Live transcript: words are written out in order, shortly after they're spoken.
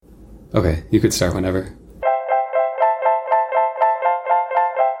Okay, you could start whenever.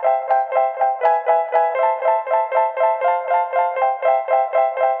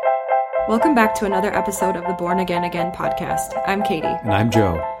 Welcome back to another episode of the Born Again Again podcast. I'm Katie. And I'm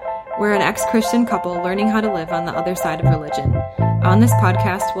Joe. We're an ex-Christian couple learning how to live on the other side of religion. On this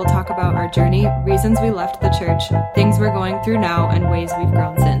podcast, we'll talk about our journey, reasons we left the church, things we're going through now, and ways we've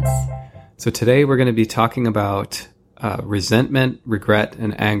grown since. So today we're going to be talking about resentment, regret,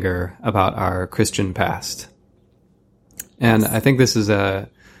 and anger about our Christian past. And I think this is a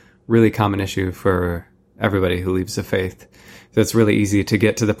really common issue for everybody who leaves the faith. So it's really easy to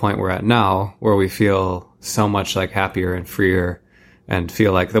get to the point we're at now, where we feel so much like happier and freer and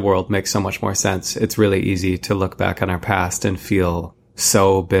feel like the world makes so much more sense. It's really easy to look back on our past and feel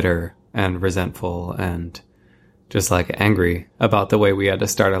so bitter and resentful and just like angry about the way we had to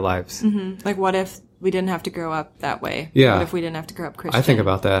start our lives. Mm-hmm. Like, what if we didn't have to grow up that way? Yeah. What if we didn't have to grow up Christian? I think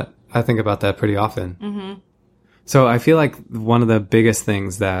about that. I think about that pretty often. Mm-hmm. So I feel like one of the biggest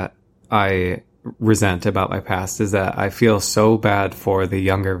things that I resent about my past is that I feel so bad for the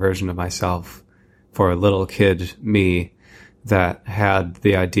younger version of myself, for a little kid me that had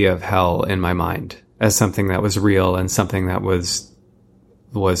the idea of hell in my mind as something that was real and something that was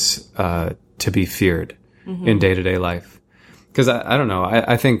to be feared in day-to-day life. Because I don't know,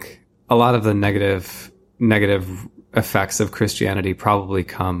 I think a lot of the negative effects of Christianity probably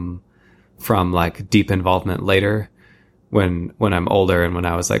come from like deep involvement later when I'm older and when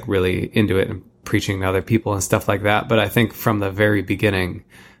I was like really into it and preaching to other people and stuff like that. But I think from the very beginning,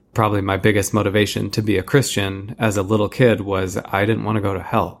 probably my biggest motivation to be a Christian as a little kid was I didn't want to go to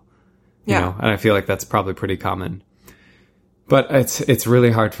hell. Yeah. You know? And I feel like that's probably pretty common. But it's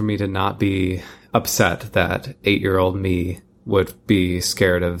really hard for me to not be upset that 8-year-old me would be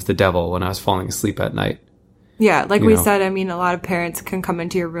scared of the devil when I was falling asleep at night. Yeah, like we said, I mean, a lot of parents can come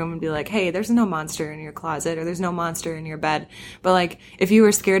into your room and be like, hey, there's no monster in your closet or there's no monster in your bed. But like, if you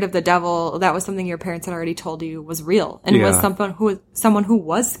were scared of the devil, that was something your parents had already told you was real. And it was someone who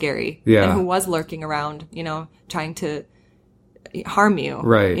was scary and who was lurking around, trying to harm you.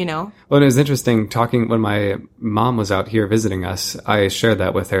 Right. Well, and it was interesting talking when my mom was out here visiting us. I shared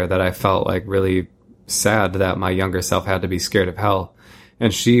that with her, that I felt like really sad that my younger self had to be scared of hell.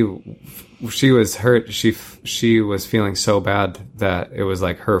 And she was hurt. She was feeling so bad that it was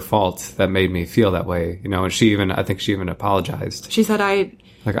like her fault that made me feel that way, and I think she even apologized. She said,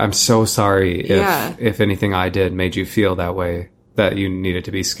 I'm so sorry if anything I did made you feel that way, that you needed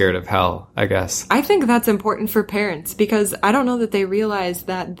to be scared of hell, I guess. I think that's important for parents because I don't know that they realize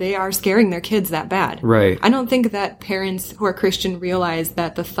that they are scaring their kids that bad. Right. I don't think that parents who are Christian realize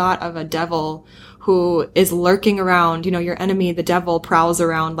that the thought of a devil who is lurking around, your enemy, the devil, prowls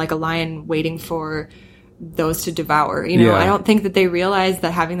around like a lion waiting for those to devour. I don't think that they realize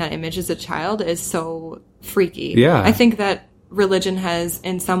that having that image as a child is so freaky. Yeah. I think that religion has,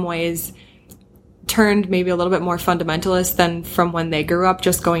 in some ways, turned maybe a little bit more fundamentalist than from when they grew up,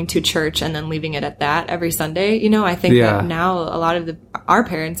 just going to church and then leaving it at that every Sunday. I think that now a lot of our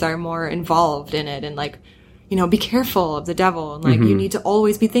parents are more involved in it and like, be careful of the devil and like you need to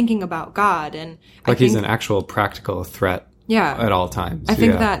always be thinking about God. And like he's an actual practical threat at all times. I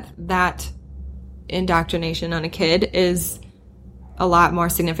think that indoctrination on a kid is a lot more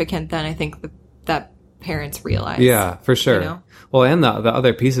significant than I think that parents realize. Yeah, for sure. Well, and the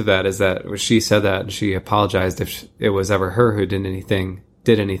other piece of that is that she said that and she apologized if it was ever her who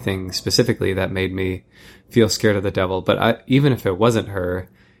did anything specifically that made me feel scared of the devil. But even if it wasn't her,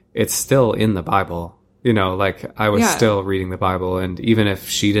 it's still in the Bible. Like I was still reading the Bible, and even if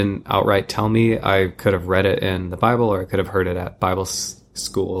she didn't outright tell me, I could have read it in the Bible or I could have heard it at Bible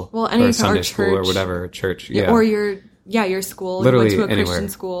school or Sunday school or whatever, church. Yeah. Or your school. Literally you went to a anywhere. Christian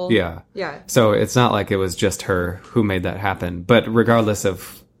school. Yeah. Yeah. So it's not like it was just her who made that happen. But regardless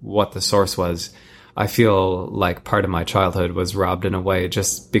of what the source was, I feel like part of my childhood was robbed in a way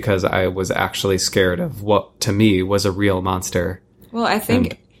just because I was actually scared of what to me was a real monster. Well, I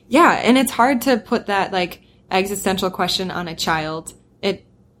think... and it's hard to put that, like, existential question on a child. It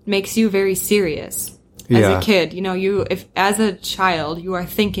makes you very serious as a kid. If as a child you are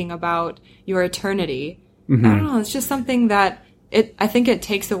thinking about your eternity, I don't know, it's just something that I think it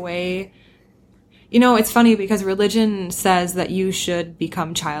takes away. It's funny because religion says that you should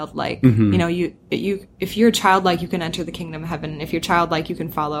become childlike. If you're childlike, you can enter the kingdom of heaven. If you're childlike, you can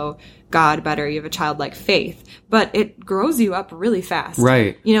follow God better. You have a childlike faith, but it grows you up really fast.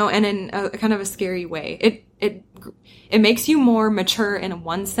 Right. And in a kind of a scary way. It more mature in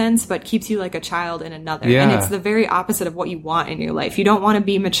one sense, but keeps you like a child in another. Yeah. And it's the very opposite of what you want in your life. You don't want to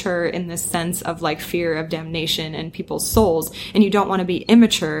be mature in this sense of like fear of damnation and people's souls. And you don't want to be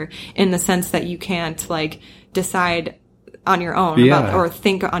immature in the sense that you can't like decide on your own about, or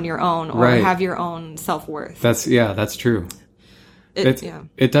think on your own, or have your own self-worth. That's true.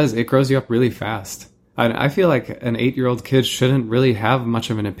 It does. It grows you up really fast. I feel like an 8-year-old kid shouldn't really have much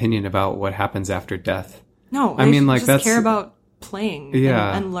of an opinion about what happens after death. No, I mean, like, just care about playing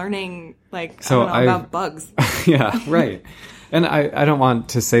and learning, like, so about bugs. Yeah, right. And I don't want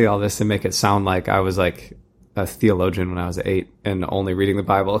to say all this and make it sound like I was like a theologian when I was 8 and only reading the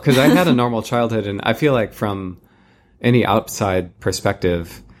Bible, because I had a normal childhood, and I feel like from any outside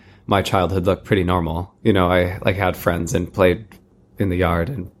perspective, my childhood looked pretty normal. You know, I like had friends and played in the yard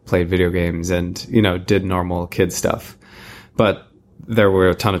and played video games and, you know, did normal kid stuff. But there were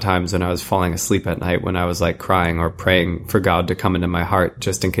a ton of times when I was falling asleep at night when I was like crying or praying for God to come into my heart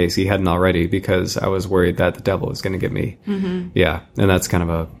just in case he hadn't already, because I was worried that the devil was going to get me. Mm-hmm. Yeah. And that's kind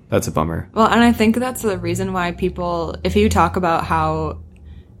of that's a bummer. Well, and I think that's the reason why people, if you talk about how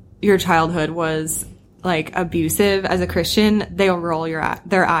your childhood was like abusive as a Christian, they'll roll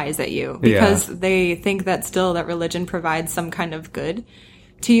their eyes at you because they think that still that religion provides some kind of good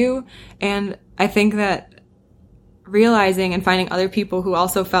to you. And I think that realizing and finding other people who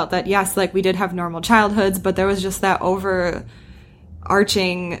also felt that, yes, like we did have normal childhoods, but there was just that overarching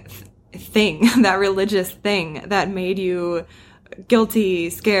thing, that religious thing that made you guilty,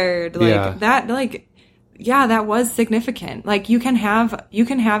 scared, like that, like, yeah, that was significant. Like you can have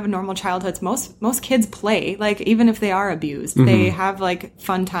normal childhoods. Most kids play, like even if they are abused, they have like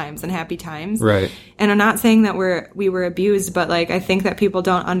fun times and happy times. Right. And I'm not saying that we were abused, but like I think that people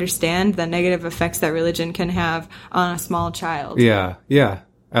don't understand the negative effects that religion can have on a small child. Yeah. Yeah.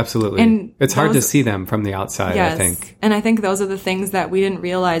 Absolutely. And it's hard to see them from the outside, yes. I think. And I think those are the things that we didn't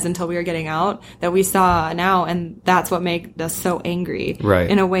realize until we were getting out that we saw now, and that's what made us so angry. Right.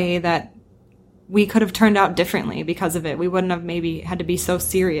 In a way that we could have turned out differently because of it. We wouldn't have maybe had to be so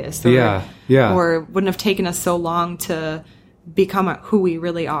serious. Or wouldn't have taken us so long to become who we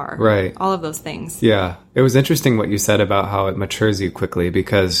really are. Right. All of those things. Yeah. It was interesting what you said about how it matures you quickly,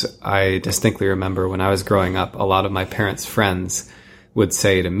 because I distinctly remember when I was growing up, a lot of my parents' friends would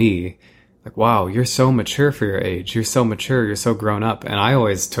say to me, like, wow, you're so mature for your age. You're so mature. You're so grown up. And I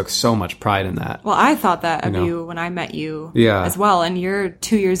always took so much pride in that. Well, I thought that of you when I met you as well. And you're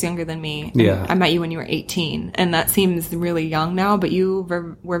 2 years younger than me. And I met you when you were 18. And that seems really young now, but you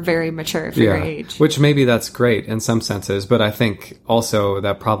were very mature for your age. Which maybe that's great in some senses. But I think also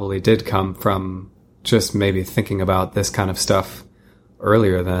that probably did come from just maybe thinking about this kind of stuff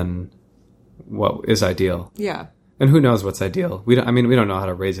earlier than what is ideal. Yeah. And who knows what's ideal? We don't know how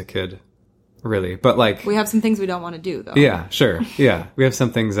to raise a kid. Really, but like... We have some things we don't want to do, though. Yeah, sure. Yeah, we have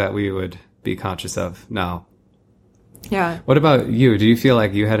some things that we would be conscious of now. Yeah. What about you? Do you feel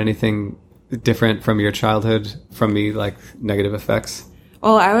like you had anything different from your childhood, from me, like negative effects?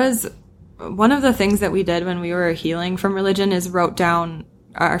 Well, one of the things that we did when we were healing from religion is wrote down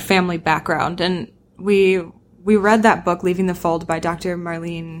our family background. And we read that book, Leaving the Fold, by Dr.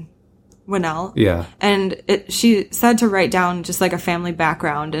 Marlene Winnell. Yeah. And she said to write down just like a family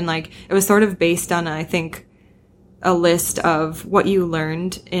background, and like it was sort of based on, I think, a list of what you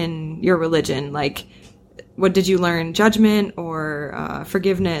learned in your religion. Like, what did you learn? Judgment or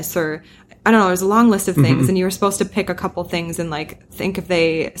forgiveness, or I don't know. It was a long list of things, and you were supposed to pick a couple things and like think if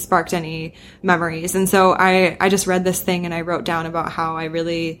they sparked any memories. And so I just read this thing and I wrote down about how I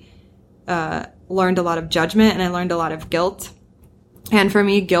really learned a lot of judgment and I learned a lot of guilt. And for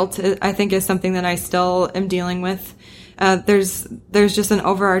me, guilt, I think, is something that I still am dealing with. There's just an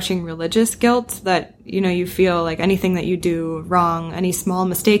overarching religious guilt that, you know, you feel like anything that you do wrong, any small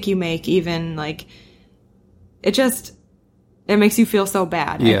mistake you make, even like, it makes you feel so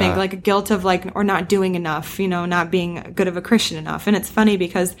bad. Yeah. I think like a guilt of like, or not doing enough, you know, not being good of a Christian enough. And it's funny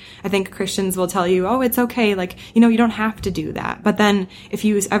because I think Christians will tell you, oh, it's okay. Like, you know, you don't have to do that. But then if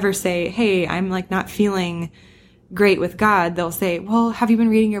you ever say, hey, I'm like not feeling great with God, they'll say, well, have you been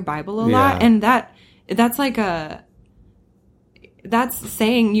reading your Bible a lot? And that's like that's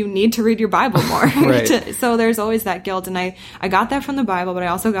saying you need to read your Bible more. Right. So there's always that guilt. And I got that from the Bible, but I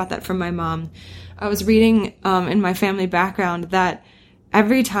also got that from my mom. I was reading in my family background that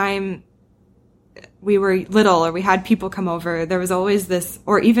every time we were little or we had people come over, there was always this,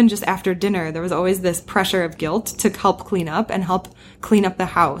 or even just after dinner, there was always this pressure of guilt to help clean up the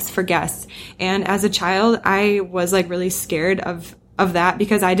house for guests. And as a child, I was like really scared of of that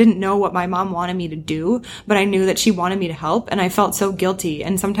because I didn't know what my mom wanted me to do, but I knew that she wanted me to help, and I felt so guilty.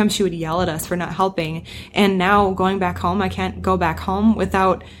 And sometimes she would yell at us for not helping. And now going back home, I can't go back home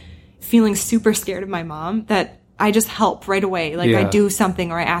without feeling super scared of my mom, that I just help right away. Like I do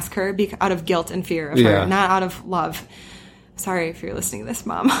something or I ask her out of guilt and fear of her, not out of love. Sorry if you're listening to this,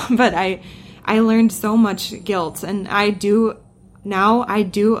 Mom, but I learned so much guilt, and I do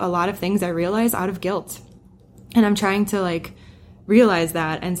a lot of things I realize out of guilt. And I'm trying to like realize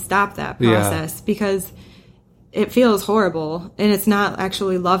that and stop that process because it feels horrible and it's not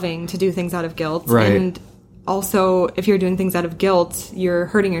actually loving to do things out of guilt. Right. And also, if you're doing things out of guilt, you're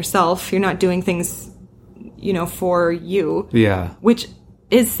hurting yourself. You're not doing things, for you. Yeah. Which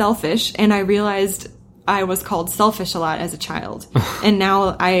is selfish. And I realized I was called selfish a lot as a child. And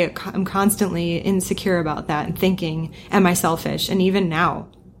now I'm constantly insecure about that and thinking, am I selfish? And even now,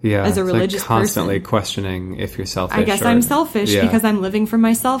 as a religious constantly person, questioning if you're selfish. I guess I'm selfish because I'm living for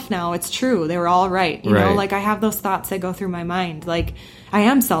myself now. It's true. They were all right. You know, like I have those thoughts that go through my mind. Like, I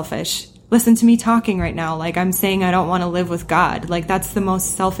am selfish. Listen to me talking right now. Like, I'm saying I don't want to live with God. Like, that's the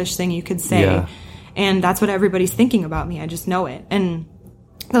most selfish thing you could say. Yeah. And that's what everybody's thinking about me. I just know it. And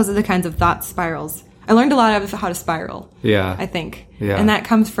those are the kinds of thought spirals. I learned a lot of how to spiral. Yeah. I think. Yeah. And that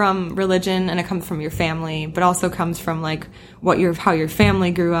comes from religion, and it comes from your family, but also comes from like how your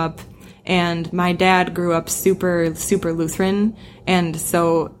family grew up. And my dad grew up super, super Lutheran. And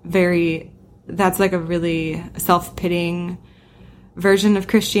so that's like a really self-pitying version of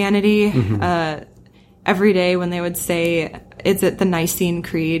Christianity. Mm-hmm. Every day when they would say, is it the Nicene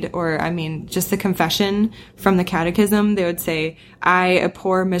Creed, or just the confession from the catechism, they would say, I, a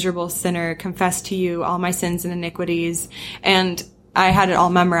poor miserable sinner, confess to you all my sins and iniquities. And I had it all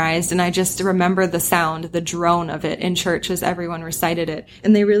memorized, and I just remember the sound, the drone of it in church as everyone recited it.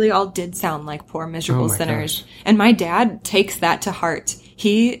 And they really all did sound like poor miserable sinners. Gosh. And my dad takes that to heart.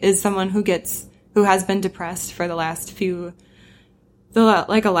 He is someone who has been depressed for the last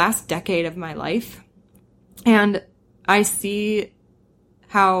decade of my life. And I see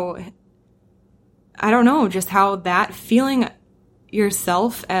how that feeling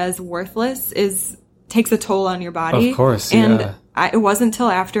yourself as worthless takes a toll on your body. Of course, and it wasn't until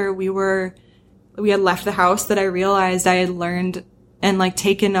after we had left the house that I realized I had learned and like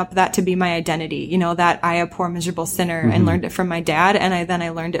taken up that to be my identity. That I, a poor miserable sinner, and learned it from my dad, and I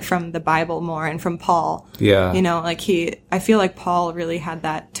learned it from the Bible more and from Paul. Yeah, I feel like Paul really had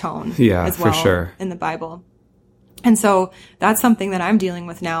that tone. Yeah, as well, for sure, in the Bible. And so that's something that I'm dealing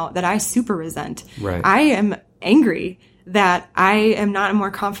with now that I super resent. Right. I am angry that I am not a more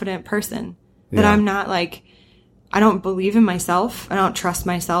confident person. That I'm not I don't believe in myself. I don't trust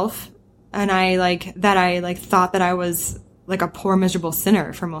myself. And I thought that I was like a poor, miserable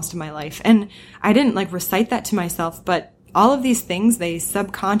sinner for most of my life. And I didn't recite that to myself, but all of these things, they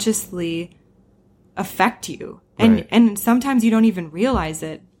subconsciously affect you. And, and sometimes you don't even realize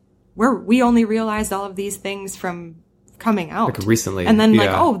it. We only realized all of these things from coming out. Like recently. And then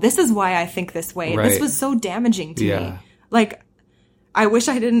oh, this is why I think this way. Right. This was so damaging to me. Like, I wish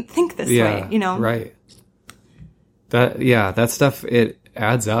I didn't think this way, Right. That stuff, it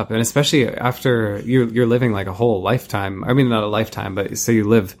adds up. And especially after you're living like a whole lifetime. I mean, not a lifetime, but say you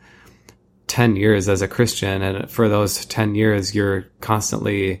live 10 years as a Christian. And for those 10 years, you're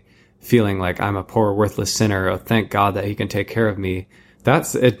constantly feeling like I'm a poor, worthless sinner. Oh, thank God that he can take care of me.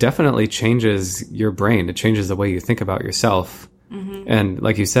 It definitely changes your brain. It changes the way you think about yourself. Mm-hmm. And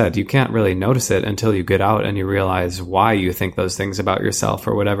like you said, you can't really notice it until you get out and you realize why you think those things about yourself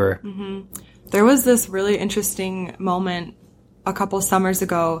or whatever. Mm-hmm. There was this really interesting moment a couple summers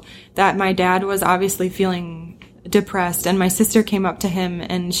ago that my dad was obviously feeling depressed, and my sister came up to him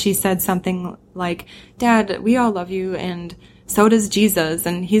and she said something like, Dad, we all love you, and so does Jesus,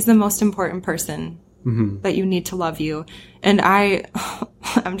 and he's the most important person. Mm-hmm. That you need to love you. And I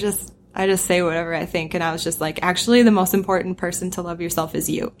just say whatever I think. And I was just like, actually, the most important person to love yourself is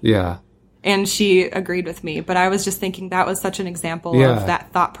you. Yeah. And she agreed with me. But I was just thinking that was such an example of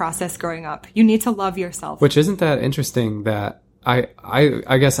that thought process growing up. You need to love yourself. Which isn't that interesting that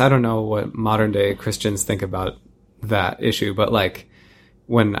I guess I don't know what modern day Christians think about that issue. But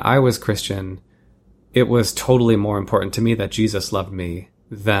when I was Christian, it was totally more important to me that Jesus loved me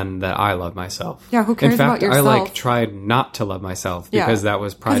than that I love myself. Yeah, who cares about yourself? In fact, I tried not to love myself because that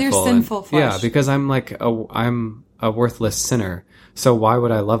was prideful. Because you're sinful flesh. Yeah, because I'm I'm a worthless sinner. So why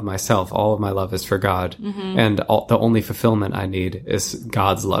would I love myself? All of my love is for God. Mm-hmm. And the only fulfillment I need is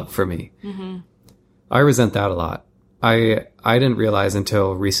God's love for me. Mm-hmm. I resent that a lot. I didn't realize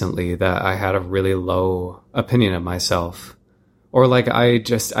until recently that I had a really low opinion of myself. Or I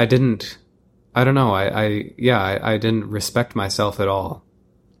didn't I don't know. I didn't respect myself at all.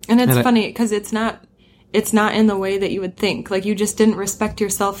 And it's funny because it's not in the way that you would think. Like, you just didn't respect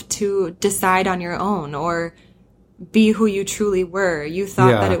yourself to decide on your own or be who you truly were. You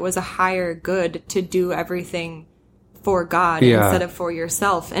thought that it was a higher good to do everything for God instead of for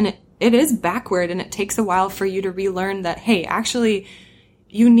yourself. And it is backward, and it takes a while for you to relearn that, hey, actually,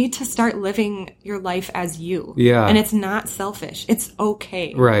 you need to start living your life as you. Yeah. And it's not selfish. It's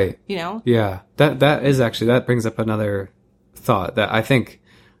okay. Right. You know? Yeah. That brings up another thought, that I think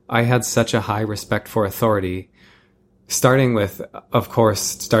I had such a high respect for authority, starting with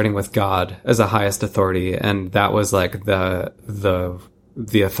God as the highest authority. And that was like the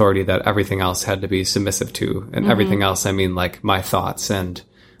authority that everything else had to be submissive to. And everything else, I mean, like my thoughts and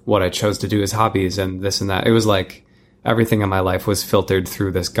what I chose to do as hobbies and this and that. It was like everything in my life was filtered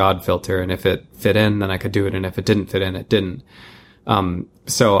through this God filter. And if it fit in, then I could do it. And if it didn't fit in, it didn't.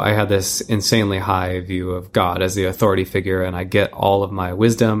 So I had this insanely high view of God as the authority figure, and I get all of my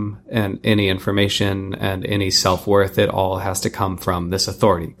wisdom and any information and any self-worth. It all has to come from this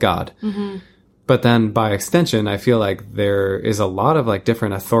authority, God. Mm-hmm. But then by extension, I feel like there is a lot of like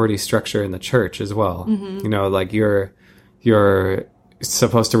different authority structure in the church as well. Mm-hmm. You know, like you're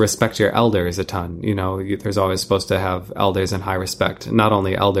supposed to respect your elders a ton. You know, there's always supposed to have elders in high respect, not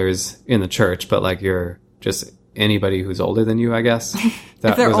only elders in the church, but like you're just anybody who's older than you, I guess.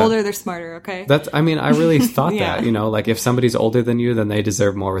 If they're older, they're smarter, okay? I really thought that, you know, like if somebody's older than you, then they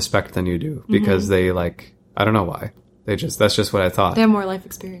deserve more respect than you do because they like, I don't know why. That's just what I thought. They have more life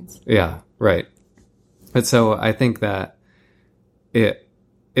experience. Yeah, right. But so I think that it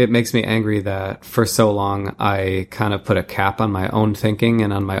makes me angry that for so long I kind of put a cap on my own thinking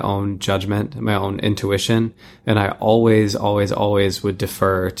and on my own judgment, my own intuition. And I always, always, always would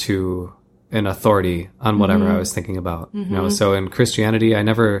defer to an authority on whatever I was thinking about. You know, so in Christianity, I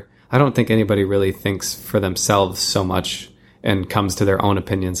don't think anybody really thinks for themselves so much and comes to their own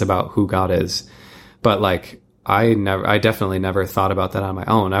opinions about who God is. But like, I definitely never thought about that on my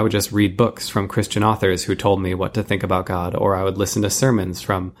own. I would just read books from Christian authors who told me what to think about God, or I would listen to sermons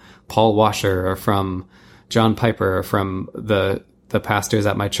from Paul Washer or from John Piper or from the pastors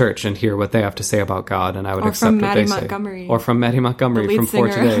at my church and hear what they have to say about God, and I would accept what they say. Or from Maddie Montgomery from For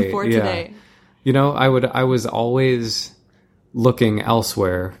Today. Today. You know, I was always looking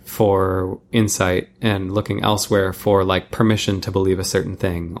elsewhere for insight and looking elsewhere for like permission to believe a certain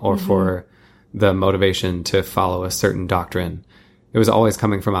thing or for the motivation to follow a certain doctrine. It was always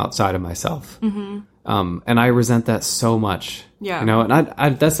coming from outside of myself. And I resent that so much. Yeah. You know, and I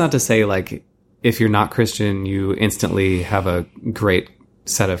that's not to say like if you're not Christian, you instantly have a great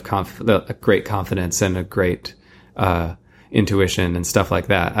set of a great confidence and a great intuition and stuff like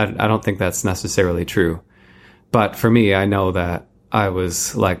that. I don't think that's necessarily true. But for me, I know that I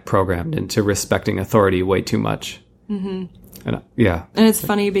was like programmed into respecting authority way too much. And yeah. And it's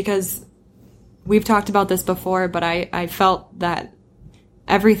funny because we've talked about this before, but I felt that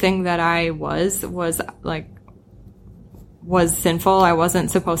everything that I was sinful. I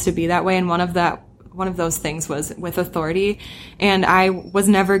wasn't supposed to be that way. And one of those things was with authority. And I was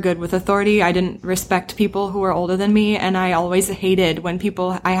never good with authority. I didn't respect people who were older than me. And I always hated when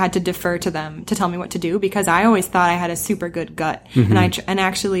I had to defer to them to tell me what to do, because I always thought I had a super good gut. And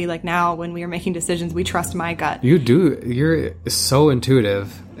actually, like now when we are making decisions, we trust my gut. You do. You're so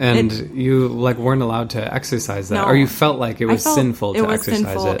intuitive. And you like weren't allowed to exercise that, or you felt like it was sinful to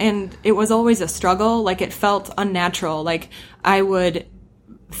exercise it. And it was always a struggle. Like it felt unnatural. Like I would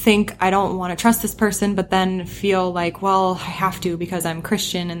think I don't want to trust this person, but then feel like, well, I have to because I'm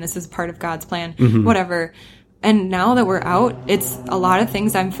Christian and this is part of God's plan, whatever. And now that we're out, it's a lot of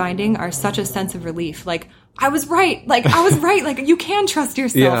things I'm finding are such a sense of relief. Like I was right. Like you can trust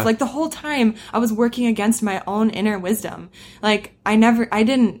yourself. Yeah. Like the whole time I was working against my own inner wisdom. Like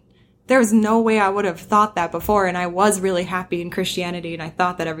there was no way I would have thought that before. And I was really happy in Christianity and I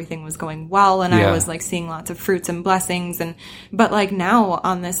thought that everything was going well. And I was like seeing lots of fruits and blessings. But like now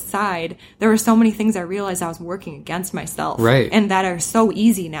on this side, there were so many things I realized I was working against myself. Right. And that are so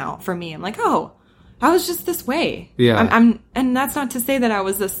easy now for me. I'm like, oh, I was just this way. Yeah. And that's not to say that I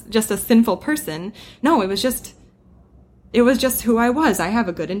was just a sinful person. No, it was just who I was. I have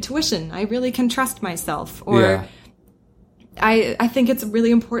a good intuition. I really can trust myself. Or I think it's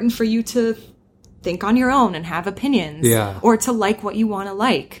really important for you to think on your own and have opinions. Yeah. Or to like what you want to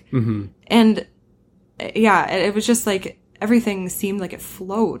like. And it was just like everything seemed like it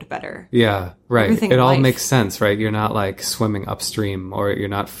flowed better. Yeah, right. It all makes sense, right? You're not like swimming upstream or you're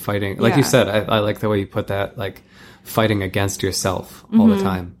not fighting. Like you said, I like the way you put that, like fighting against yourself all the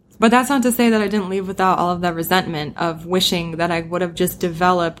time. But that's not to say that I didn't leave without all of that resentment of wishing that I would have just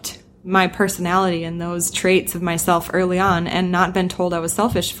developed my personality and those traits of myself early on and not been told I was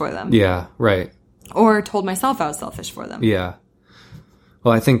selfish for them. Yeah, right. Or told myself I was selfish for them. Yeah.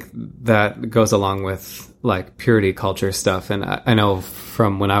 Well, I think that goes along with like purity culture stuff. And I know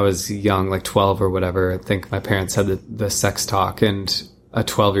from when I was young, like 12 or whatever, I think my parents had the sex talk, and a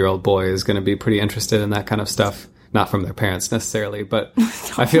 12-year-old boy is going to be pretty interested in that kind of stuff. Not from their parents necessarily, but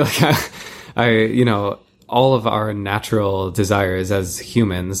I feel like I, you know, all of our natural desires as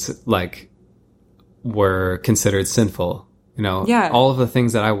humans, like, were considered sinful. You know, all of the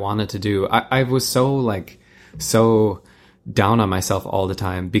things that I wanted to do, I was so down on myself all the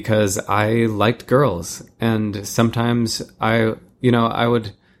time because I liked girls. And sometimes I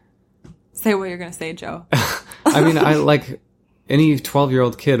would say what you're going to say, Joe. I mean, I like any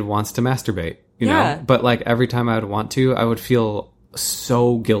 12-year-old kid wants to masturbate, you know, but like every time I would want to, I would feel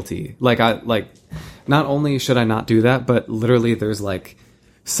so guilty. Not only should I not do that, but literally there's like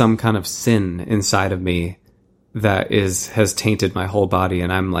some kind of sin inside of me that has tainted my whole body,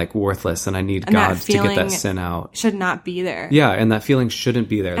 and I'm like worthless, and I need God to get that sin out. Should not be there. Yeah, and that feeling shouldn't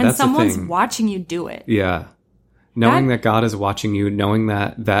be there. And that's someone's the thing. watching you do it. Yeah. Knowing that God is watching you, knowing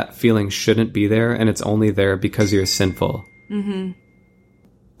that feeling shouldn't be there, and it's only there because you're sinful. Mm-hmm.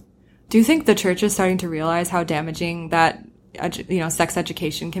 Do you think the church is starting to realize how damaging that, sex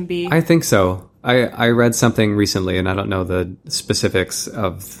education can be? I think so. I read something recently, and I don't know the specifics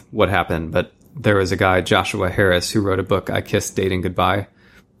of what happened, but there was a guy, Joshua Harris, who wrote a book, I Kissed Dating Goodbye.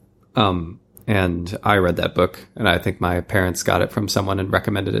 And I read that book, and I think my parents got it from someone and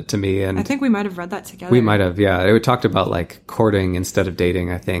recommended it to me. And I think we might have read that together. We might have, yeah. It talked about like courting instead of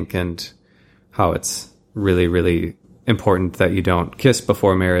dating, I think, and how it's really, really important that you don't kiss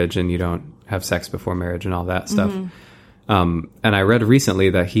before marriage and you don't have sex before marriage and all that stuff. Mm-hmm. And I read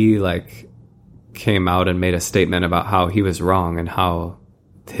recently that he like came out and made a statement about how he was wrong and how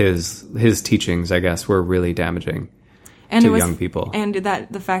his teachings, I guess, were really damaging to young people. And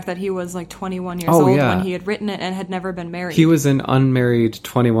that the fact that he was like 21 years old when he had written it and had never been married. He was an unmarried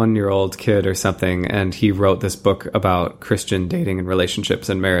 21-year-old kid or something, and he wrote this book about Christian dating and relationships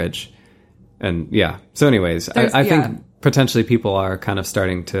and marriage. And yeah. So anyways, I think potentially people are kind of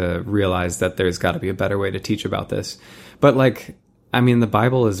starting to realize that there's got to be a better way to teach about this. But like, I mean, the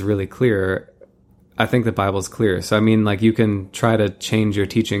Bible is really clear. I think the Bible's clear. So, I mean, like, you can try to change your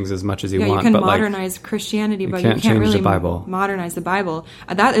teachings as much as you want. You can modernize Christianity, but you can't really modernize the Bible.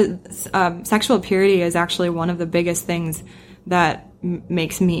 That is, sexual purity is actually one of the biggest things that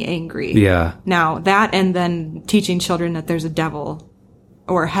makes me angry. Yeah. Now, that and then teaching children that there's a devil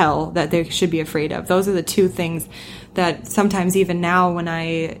or hell that they should be afraid of. Those are the two things that sometimes even now when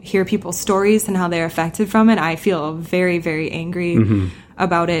I hear people's stories and how they're affected from it, I feel very, very angry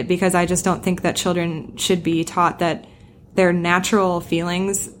about it, because I just don't think that children should be taught that their natural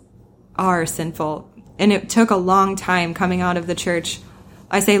feelings are sinful. And it took a long time coming out of the church.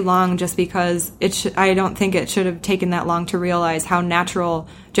 I say long just because I don't think it should have taken that long to realize how natural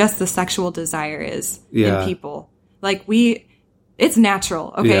just the sexual desire is in people. Like it's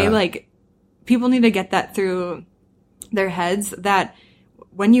natural, okay? Yeah. Like, people need to get that through their heads, that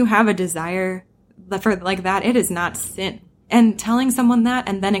when you have a desire for like that, it is not sin. And telling someone that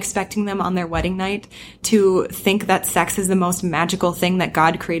and then expecting them on their wedding night to think that sex is the most magical thing that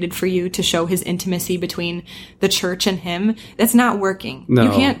God created for you to show his intimacy between the church and him, that's not working. No.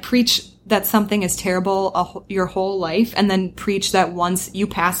 You can't preach that something is terrible your whole life and then preach that once you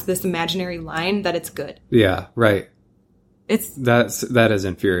pass this imaginary line that it's good. Yeah, right. That is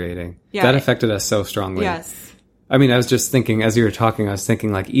infuriating. Yeah, that affected us so strongly. Yes. I mean, I was just thinking, as you were talking, I was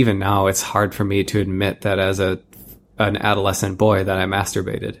thinking, like, even now it's hard for me to admit that as an adolescent boy that I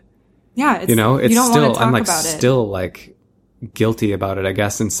masturbated. Yeah, it's, you know, it's you don't still, want to talk I'm like about still like guilty about it, I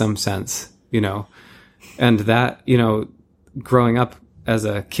guess, in some sense, you know, and that, you know, growing up as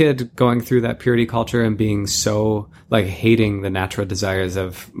a kid, going through that purity culture and being so like hating the natural desires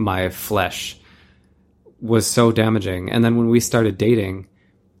of my flesh was so damaging. And then when we started dating,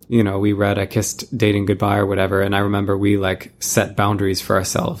 you know, we read I Kissed Dating Goodbye or whatever, and I remember we like set boundaries for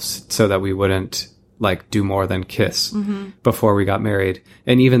ourselves so that we wouldn't like do more than kiss before we got married.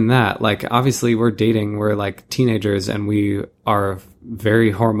 And even that, like, obviously we're dating, we're like teenagers, and we are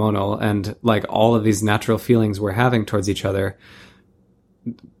very hormonal, and like all of these natural feelings we're having towards each other.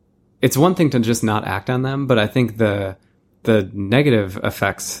 It's one thing to just not act on them, but I think the the negative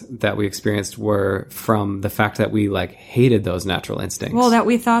effects that we experienced were from the fact that we like hated those natural instincts. Well, that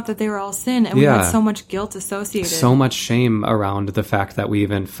we thought that they were all sin, and we had so much guilt associated. So much shame around the fact that we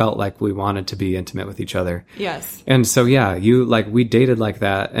even felt like we wanted to be intimate with each other. Yes. And so, we dated like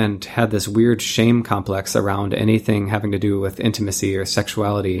that and had this weird shame complex around anything having to do with intimacy or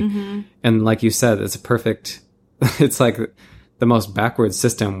sexuality. Mm-hmm. And like you said, it's like the most backward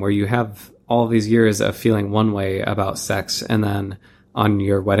system where you have all these years of feeling one way about sex, and then on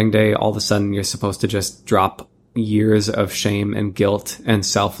your wedding day, all of a sudden you're supposed to just drop years of shame and guilt and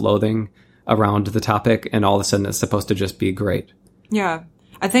self-loathing around the topic, and all of a sudden it's supposed to just be great. Yeah.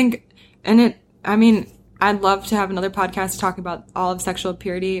 I think, I'd love to have another podcast talking about all of sexual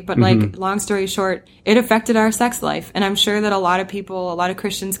purity, but long story short, it affected our sex life. And I'm sure that a lot of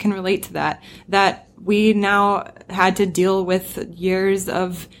Christians can relate to that we now had to deal with years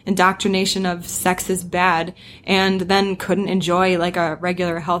of indoctrination of sex is bad, and then couldn't enjoy like a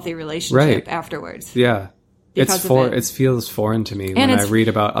regular healthy relationship afterwards. Yeah. It feels foreign to me when I read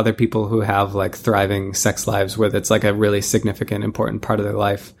about other people who have like thriving sex lives where it's like a really significant, important part of their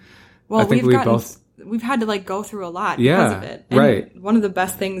life. Well, I think we've had to like go through a lot because of it. And right. One of the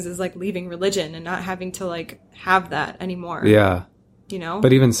best things is like leaving religion and not having to like have that anymore. Yeah. You know?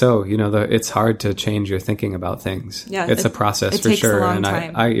 But even so, it's hard to change your thinking about things. Yeah. It's a process for sure. A long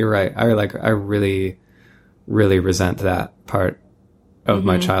time. You're right. I really, really resent that part of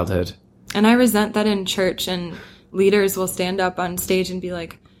my childhood. And I resent that in church, and leaders will stand up on stage and be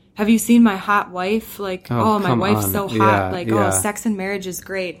like, have you seen my hot wife? Like, my wife's so hot. Sex and marriage is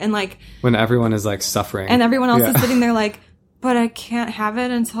great. And like, when everyone is like suffering. And everyone else is sitting there like, but I can't have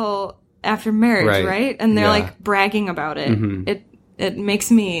it until after marriage, right? And they're like bragging about it. Mm-hmm. It makes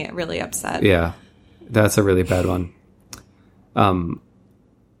me really upset. Yeah. That's a really bad one.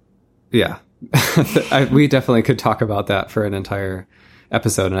 Yeah. We definitely could talk about that for an entire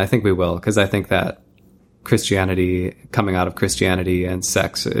episode, and I think we will, because I think that Christianity, coming out of Christianity and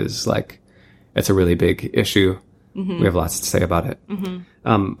sex is like, it's a really big issue. Mm-hmm. We have lots to say about it.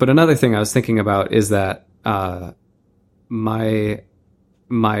 Mm-hmm. But another thing I was thinking about is that my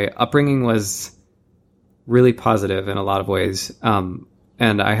upbringing was really positive in a lot of ways.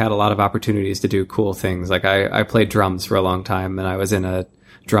 And I had a lot of opportunities to do cool things. Like I played drums for a long time, and I was in a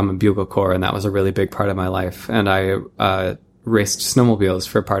drum and bugle corps, and that was a really big part of my life. And I raced snowmobiles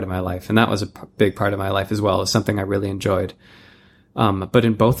for a part of my life, and that was a big part of my life as well. It was something I really enjoyed. But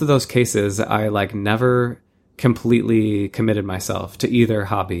in both of those cases, I like never completely committed myself to either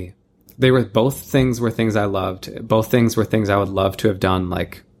hobby. Both things were things I loved. Both things were things I would love to have done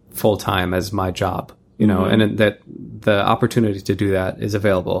like full time as my job, and that the opportunity to do that is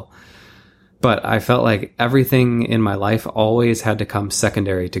available. But I felt like everything in my life always had to come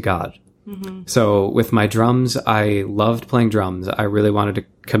secondary to God. Mm-hmm. So with my drums, I loved playing drums. I really wanted to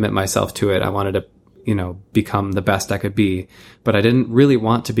commit myself to it. I wanted to, become the best I could be. But I didn't really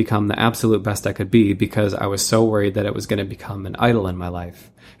want to become the absolute best I could be because I was so worried that it was going to become an idol in my life.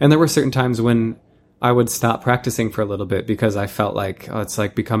 And there were certain times when I would stop practicing for a little bit because I felt like, it's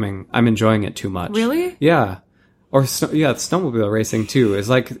like I'm enjoying it too much. Really? Yeah. Or, snowmobile racing too is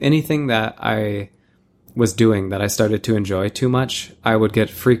like anything that I was doing that I started to enjoy too much, I would get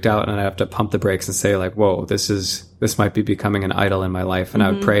freaked out and I'd have to pump the brakes and say like, whoa, this might be becoming an idol in my life. And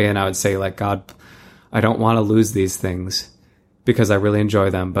I would pray and I would say like, God, I don't want to lose these things because I really enjoy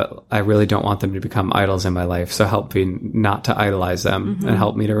them, but I really don't want them to become idols in my life. So help me not to idolize them and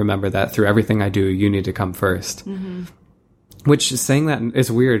help me to remember that through everything I do, you need to come first. Mm-hmm. Which saying that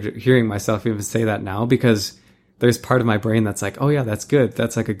is weird hearing myself even say that now, because there's part of my brain that's like, oh yeah, that's good.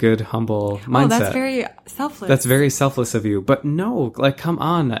 That's like a good, humble mindset. Oh, that's very selfless. That's very selfless of you. But no, like, come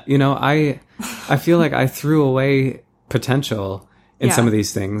on. I feel like I threw away potential in some of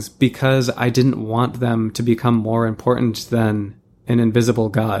these things because I didn't want them to become more important than an invisible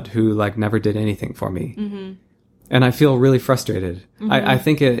God who like never did anything for me. Mm-hmm. And I feel really frustrated. Mm-hmm. I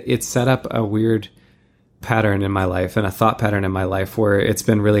think it set up a weird pattern in my life and a thought pattern in my life where it's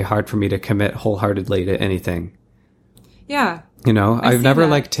been really hard for me to commit wholeheartedly to anything. Yeah. I've never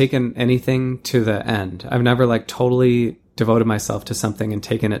like taken anything to the end. I've never like totally devoted myself to something and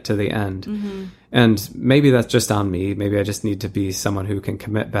taken it to the end. Mm-hmm. And maybe that's just on me. Maybe I just need to be someone who can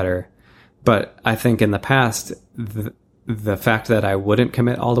commit better. But I think in the past, the fact that I wouldn't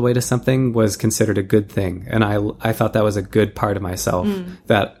commit all the way to something was considered a good thing. And I thought that was a good part of myself,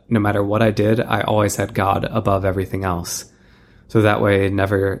 that no matter what I did, I always had God above everything else. So that way,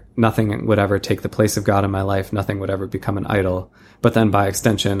 nothing would ever take the place of God in my life. Nothing would ever become an idol. But then by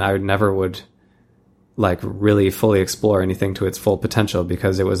extension, I never would like really fully explore anything to its full potential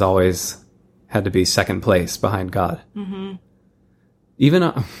because it was always had to be second place behind God. Mm-hmm.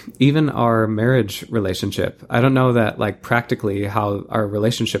 Even our marriage relationship, I don't know that like practically how our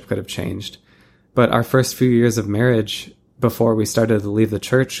relationship could have changed, but our first few years of marriage before we started to leave the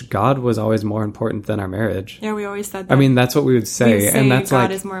church, God was always more important than our marriage. Yeah, we always said that. I mean, that's what we would say. And that's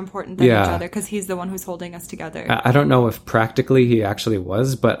God is more important than each other because he's the one who's holding us together. I don't know if practically he actually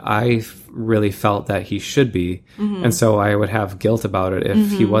was, but I really felt that he should be. Mm-hmm. And so I would have guilt about it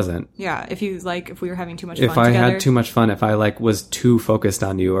if he wasn't. Yeah, if we were having too much fun together. If I had too much fun, if I like was too focused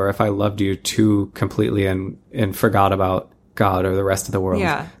on you, or if I loved you too completely and forgot about God or the rest of the world.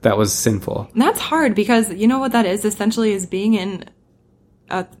 Yeah. That was sinful. And that's hard because you know what that is essentially is being in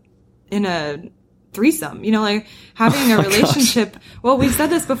a threesome, you know, like having a relationship. Gosh. Well, we've said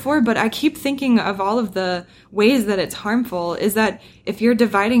this before, but I keep thinking of all of the ways that it's harmful is that if you're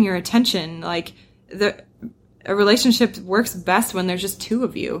dividing your attention, like a relationship works best when there's just two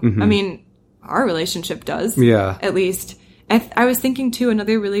of you. Mm-hmm. I mean, our relationship does. Yeah. At least. I was thinking, too,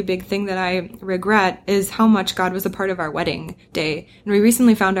 another really big thing that I regret is how much God was a part of our wedding day. And we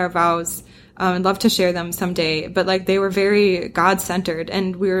recently found our vows. I'd love to share them someday. But, like, they were very God-centered.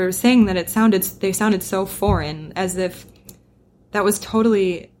 And we were saying that they sounded so foreign, as if that was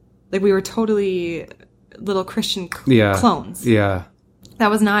totally, like, we were totally little Christian clones. Yeah. That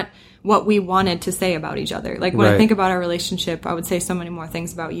was not what we wanted to say about each other. Like, when I think about our relationship, I would say so many more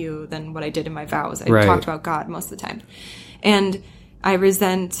things about you than what I did in my vows. I talked about God most of the time. And I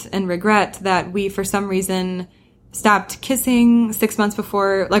resent and regret that we, for some reason, stopped kissing 6 months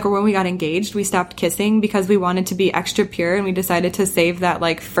before, like, or when we got engaged, we stopped kissing because we wanted to be extra pure, and we decided to save that,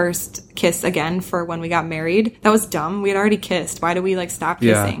 like, first kiss again for when we got married. That was dumb. We had already kissed. Why did we, like, stop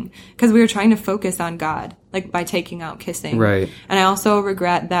kissing? Because we were trying to focus on God, like, by taking out kissing. Right. And I also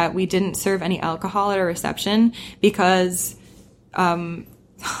regret that we didn't serve any alcohol at our reception because,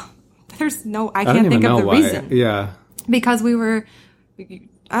 there's no, I can't think of the reason. Yeah. Because we were,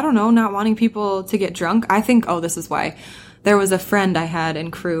 I don't know, not wanting people to get drunk. I think, this is why. There was a friend I had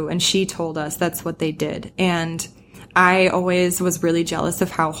in crew, and she told us that's what they did. And I always was really jealous of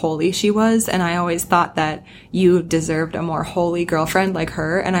how holy she was, and I always thought that you deserved a more holy girlfriend like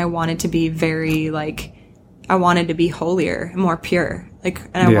her, and I wanted to be I wanted to be holier, more pure.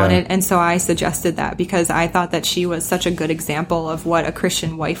 And so I suggested that because I thought that she was such a good example of what a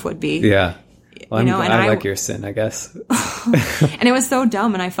Christian wife would be. Yeah. Well, I like your sin, I guess. And it was so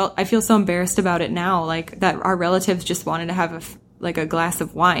dumb, and I feel so embarrassed about it now, like that our relatives just wanted to have a glass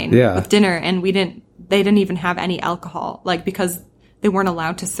of wine with dinner, and they didn't even have any alcohol, like because they weren't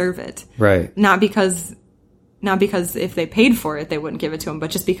allowed to serve it. Right. Not because if they paid for it, they wouldn't give it to them,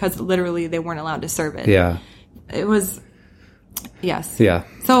 but just because literally they weren't allowed to serve it. Yeah. It was. Yes. Yeah.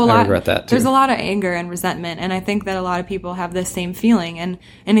 So I regret that too. There's a lot of anger and resentment, and I think that a lot of people have this same feeling. And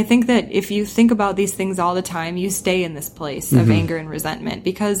I think that if you think about these things all the time, you stay in this place of anger and resentment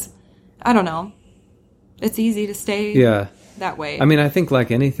because, I don't know, it's easy to stay that way. I mean, I think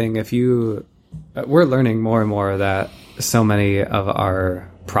like anything, we're learning more and more that so many of our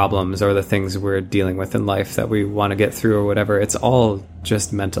problems or the things we're dealing with in life that we want to get through or whatever, it's all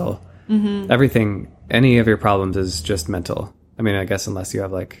just mental. Mm-hmm. Everything, any of your problems is just mental. I mean, I guess unless you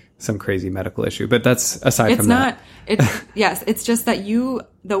have like some crazy medical issue, but that's aside from that. It's just that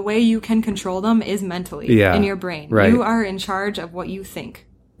the way you can control them is mentally in your brain. Right. You are in charge of what you think.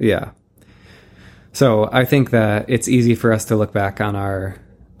 Yeah. So I think that it's easy for us to look back on our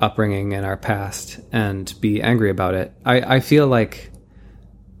upbringing and our past and be angry about it. I feel like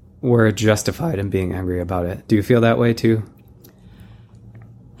we're justified in being angry about it. Do you feel that way too?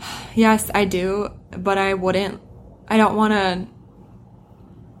 Yes, I do, but I don't want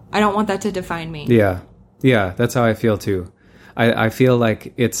that to define me. Yeah. Yeah, that's how I feel too. I feel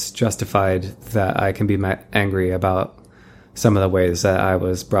like it's justified that I can be angry about some of the ways that I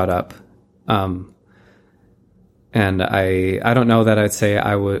was brought up. And I don't know that I'd say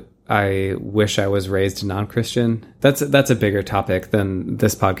I wish I was raised non-Christian. That's a bigger topic than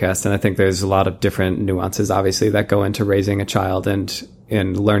this podcast. And I think there's a lot of different nuances, obviously, that go into raising a child and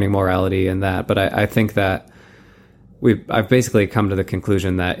learning morality and that. But I think that I've basically come to the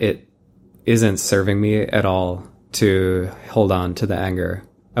conclusion that it isn't serving me at all to hold on to the anger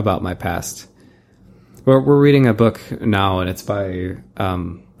about my past. We're reading a book now, and it's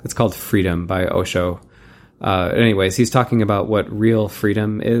it's called Freedom by Osho. Anyways, he's talking about what real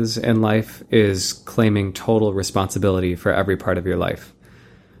freedom is in life is claiming total responsibility for every part of your life.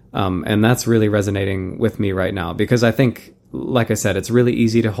 And that's really resonating with me right now because I think, like I said, it's really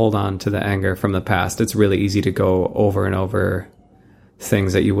easy to hold on to the anger from the past. It's really easy to go over and over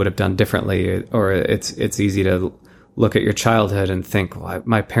things that you would have done differently, or it's easy to look at your childhood and think,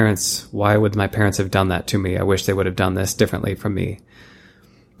 why would my parents have done that to me? I wish they would have done this differently from me.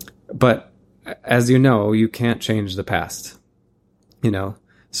 But as you know, you can't change the past,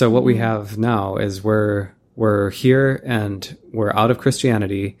 So what we have now is we're here and we're out of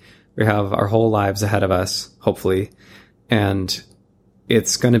Christianity. We have our whole lives ahead of us, hopefully. And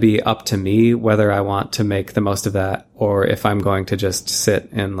it's going to be up to me whether I want to make the most of that or if I'm going to just sit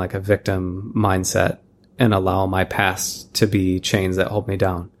in like a victim mindset and allow my past to be chains that hold me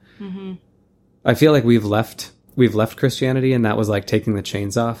down. Mm-hmm. I feel like we've left Christianity, and that was like taking the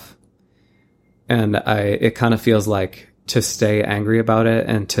chains off. And it kind of feels like to stay angry about it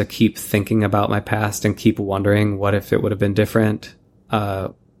and to keep thinking about my past and keep wondering what if it would have been different,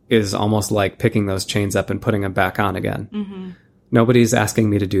 is almost like picking those chains up and putting them back on again. Mm-hmm. Nobody's asking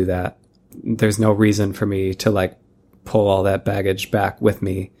me to do that. There's no reason for me to like pull all that baggage back with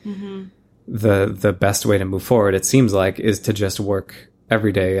me. Mm-hmm. The best way to move forward, it seems like, is to just work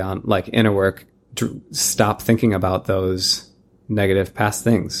every day on like inner work, stop thinking about those negative past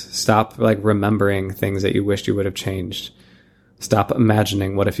things. Stop like remembering things that you wished you would have changed. Stop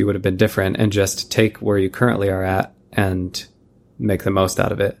imagining what if you would have been different, and just take where you currently are at and make the most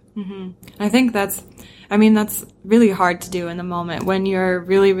out of it. Mm-hmm. I think that's really hard to do in the moment when you're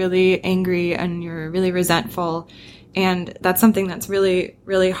really, really angry and you're really resentful. And that's something that's really,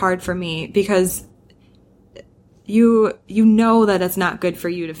 really hard for me, because you know that it's not good for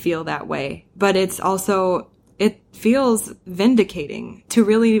you to feel that way. But it's also, it feels vindicating to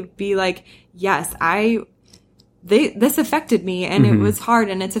really be like, yes, this affected me, and it was hard,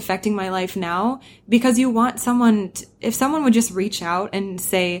 and it's affecting my life now. Because you want someone, if someone would just reach out and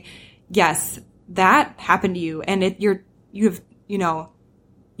say, yes, that happened to you, and you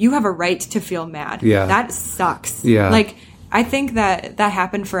have a right to feel mad. Yeah. That sucks. Yeah. Like, I think that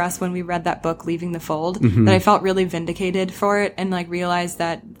happened for us when we read that book, Leaving the Fold, that I felt really vindicated for it, and like realized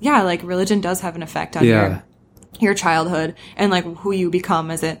that, yeah, like religion does have an effect on your childhood and like who you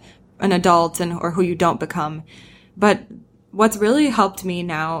become as an adult or who you don't become. But what's really helped me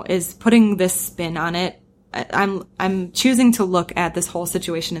now is putting this spin on it. I'm choosing to look at this whole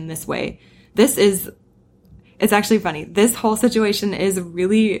situation in this way. It's actually funny. This whole situation is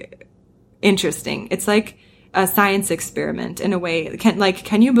really interesting. It's like a science experiment in a way.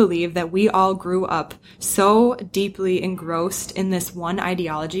 Can you believe that we all grew up so deeply engrossed in this one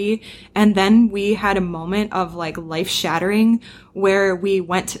ideology, and then we had a moment of like life shattering where we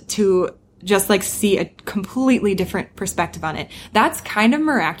went to just like see a completely different perspective on it? That's kind of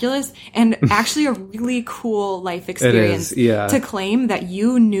miraculous and actually a really cool life experience. It is, yeah. To claim that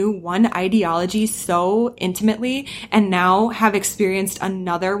you knew one ideology so intimately and now have experienced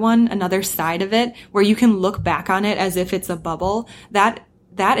another side of it where you can look back on it as if it's a bubble. That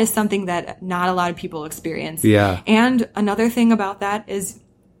is something that not a lot of people experience. Yeah. And another thing about that is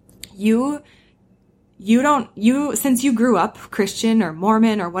since you grew up Christian or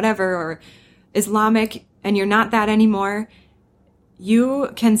Mormon or whatever, or Islamic, and you're not that anymore, you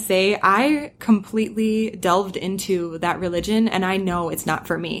can say, I completely delved into that religion and I know it's not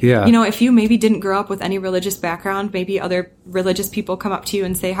for me. Yeah. If you maybe didn't grow up with any religious background, maybe other religious people come up to you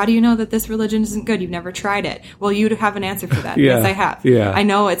and say, how do you know that this religion isn't good? You've never tried it. Well, you'd have an answer for that. Yeah. Yes, I have. Yeah. I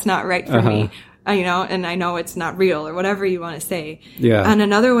know it's not right for me. And I know it's not real, or whatever you want to say. Yeah. And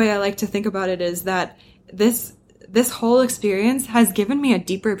another way I like to think about it is that this whole experience has given me a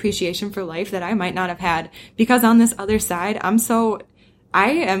deeper appreciation for life that I might not have had, because on this other side,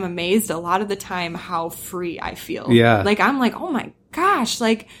 I am amazed a lot of the time how free I feel. Yeah. Like, I'm like, oh my gosh,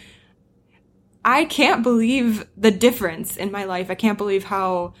 like, I can't believe the difference in my life. I can't believe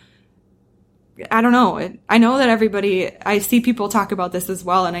how, I don't know. I know that I see people talk about this as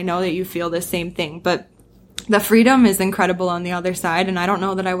well, and I know that you feel the same thing, but the freedom is incredible on the other side, and I don't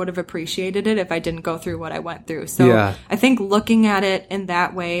know that I would have appreciated it if I didn't go through what I went through. So yeah. I think looking at it in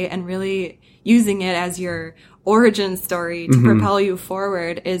that way and really using it as your origin story to propel you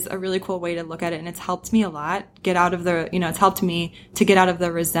forward is a really cool way to look at it. And it's helped me a lot it's helped me to get out of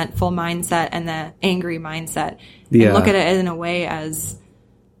the resentful mindset and the angry mindset and look at it in a way as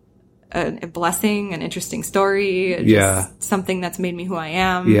a blessing, an interesting story, just something that's made me who I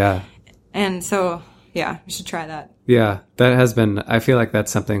am. Yeah. And so, yeah, we should try that. Yeah, that has been, I feel like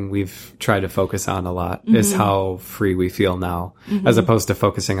that's something we've tried to focus on a lot, is how free we feel now, as opposed to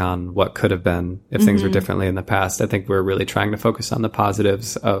focusing on what could have been if things were differently in the past. I think we're really trying to focus on the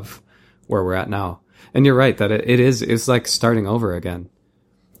positives of where we're at now. And you're right that it's like starting over again.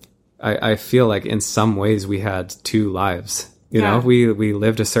 I feel like in some ways we had two lives. You know, we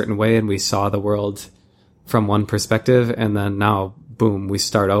lived a certain way and we saw the world from one perspective, and then now, boom, we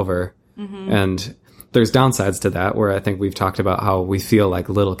start over. And there's downsides to that, where I think we've talked about how we feel like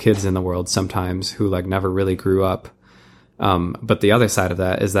little kids in the world sometimes who like never really grew up. But the other side of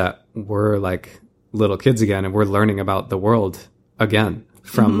that is that we're like little kids again, and we're learning about the world again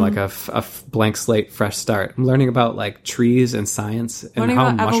from like a blank slate, fresh start. I'm learning about like trees and science and learning how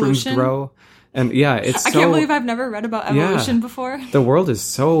about mushrooms evolution. grow. And yeah, it's I can't believe I've never read about evolution before. The world is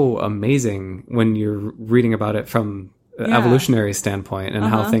so amazing when you're reading about it from an evolutionary standpoint and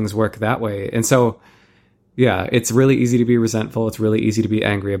how things work that way. And so, yeah, it's really easy to be resentful. It's really easy to be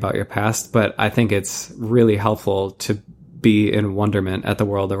angry about your past. But I think it's really helpful to be in wonderment at the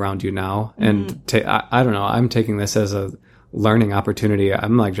world around you now. And I don't know, I'm taking this as a learning opportunity.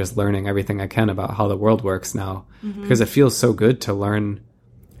 I'm like just learning everything I can about how the world works now, because it feels so good to learn.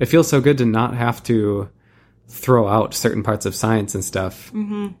 It feels so good to not have to throw out certain parts of science and stuff,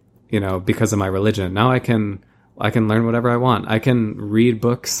 you know, because of my religion. Now I can learn whatever I want. I can read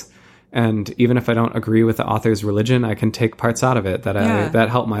books, and even if I don't agree with the author's religion, I can take parts out of it that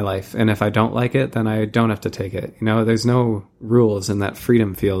help my life. And if I don't like it, then I don't have to take it. You know, there's no rules, and that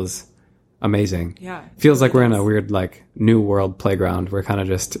freedom feels amazing. Yeah. Feels like we're in a weird, like, new world playground. We're kind of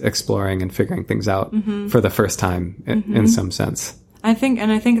just exploring and figuring things out for the first time in some sense. I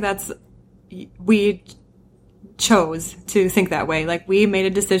think that's, we chose to think that way. Like, we made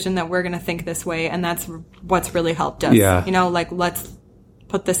a decision that we're going to think this way, and that's what's really helped us. Yeah. You know, like, let's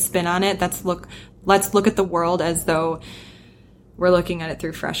put this spin on it. Let's look at the world as though we're looking at it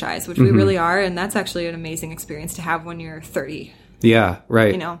through fresh eyes, which we really are. And that's actually an amazing experience to have when you're 30. Yeah,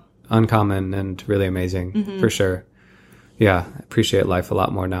 right. You know? Uncommon and really amazing, for sure. Yeah, I appreciate life a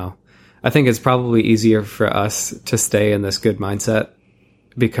lot more now. I think it's probably easier for us to stay in this good mindset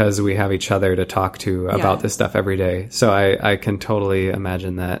because we have each other to talk to about this stuff every day. So I can totally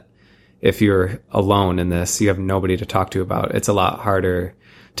imagine that if you're alone in this, you have nobody to talk to about. It's a lot harder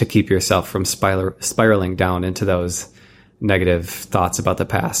to keep yourself from spiraling down into those negative thoughts about the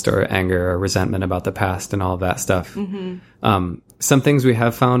past, or anger or resentment about the past and all of that stuff. Some things we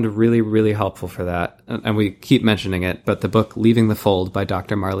have found really, really helpful for that, and we keep mentioning it, but the book Leaving the Fold by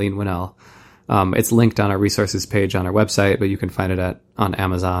Dr. Marlene Winell, it's linked on our resources page on our website, but you can find it on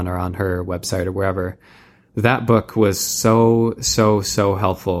Amazon or on her website or wherever. That book was so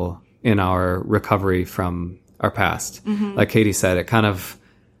helpful in our recovery from our past. Like Katie said, it kind of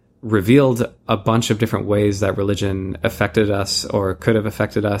revealed a bunch of different ways that religion affected us or could have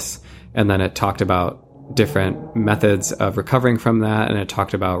affected us. And then it talked about different methods of recovering from that. And it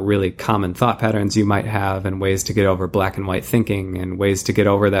talked about really common thought patterns you might have, and ways to get over black and white thinking, and ways to get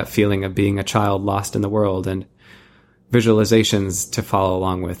over that feeling of being a child lost in the world, and visualizations to follow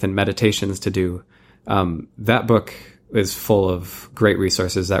along with, and meditations to do. That book is full of great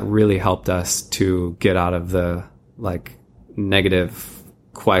resources that really helped us to get out of the like negative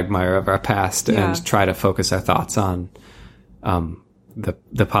quagmire of our past and try to focus our thoughts on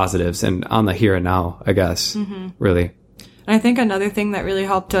the positives and on the here and now, I guess, really. And I think another thing that really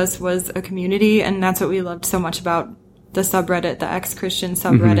helped us was a community, and that's what we loved so much about the subreddit, the ex-Christian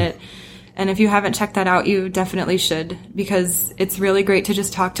subreddit. And if you haven't checked that out, you definitely should, because it's really great to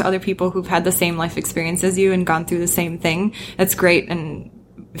just talk to other people who've had the same life experience as you and gone through the same thing. It's great, and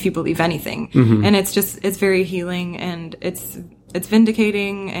if you believe anything. And it's very healing, and it's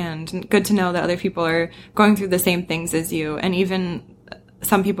vindicating, and good to know that other people are going through the same things as you. And even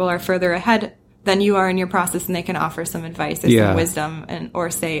some people are further ahead than you are in your process, and they can offer some advice or some wisdom,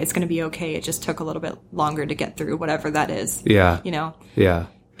 or say it's going to be okay. It just took a little bit longer to get through whatever that is. Yeah. You know? Yeah.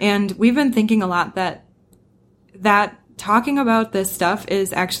 And we've been thinking a lot that talking about this stuff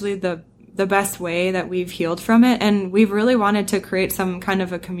is actually the best way that we've healed from it. And we've really wanted to create some kind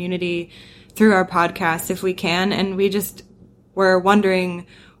of a community through our podcast if we can. And we're wondering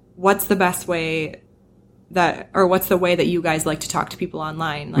what's the best way what's the way that you guys like to talk to people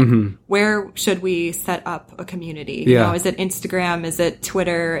online? Like, where should we set up a community? You know, is it Instagram? Is it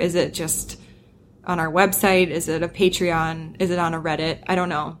Twitter? Is it just on our website? Is it a Patreon? Is it on a Reddit? I don't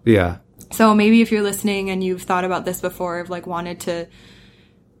know. Yeah. So maybe if you're listening and you've thought about this before, like wanted to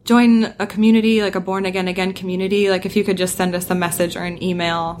join a community, like a Born Again community, like if you could just send us a message or an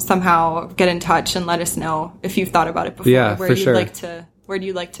email, somehow get in touch and let us know if you've thought about it before. Yeah, where for you'd sure. Where do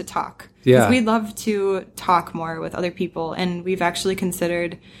you like to talk? Yeah. Because we'd love to talk more with other people, and we've actually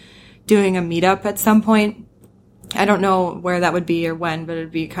considered doing a meetup at some point. I don't know where that would be or when, but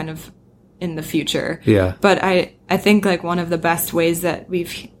it'd be kind of in the future. Yeah. But I think like one of the best ways that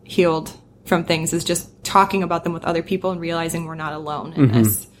we've healed from things is just talking about them with other people and realizing we're not alone in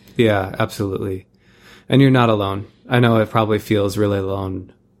this. Yeah, absolutely. And you're not alone. I know it probably feels really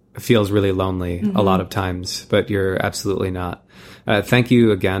alone feels really lonely a lot of times, but you're absolutely not. Thank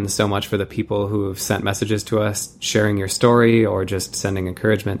you again so much for the people who have sent messages to us, sharing your story or just sending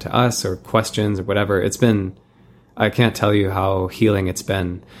encouragement to us or questions or whatever. I can't tell you how healing it's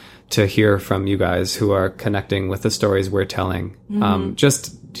been to hear from you guys who are connecting with the stories we're telling.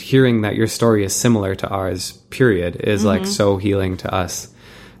 Just hearing that your story is similar to ours, period, is like so healing to us.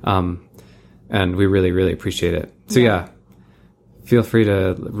 And we really, really appreciate it. So yeah, feel free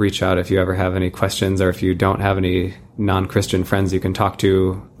to reach out if you ever have any questions, or if you don't have any non-Christian friends you can talk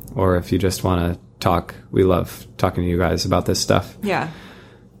to, or if you just want to talk. We love talking to you guys about this stuff. Yeah.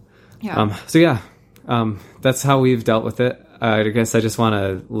 That's how we've dealt with it. I guess I just want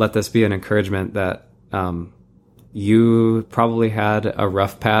to let this be an encouragement that you probably had a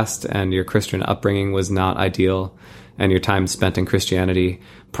rough past and your Christian upbringing was not ideal, and your time spent in Christianity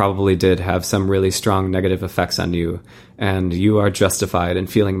probably did have some really strong negative effects on you, and you are justified in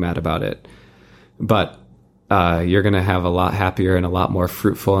feeling mad about it. But you're going to have a lot happier and a lot more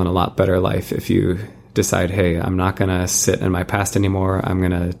fruitful and a lot better life if you decide, hey, I'm not going to sit in my past anymore. I'm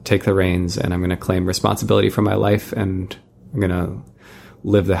going to take the reins and I'm going to claim responsibility for my life, and I'm going to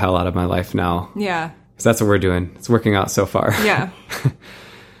live the hell out of my life now. Yeah. Because that's what we're doing. It's working out so far. Yeah.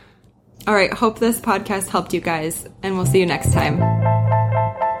 All right. Hope this podcast helped you guys, and we'll see you next time.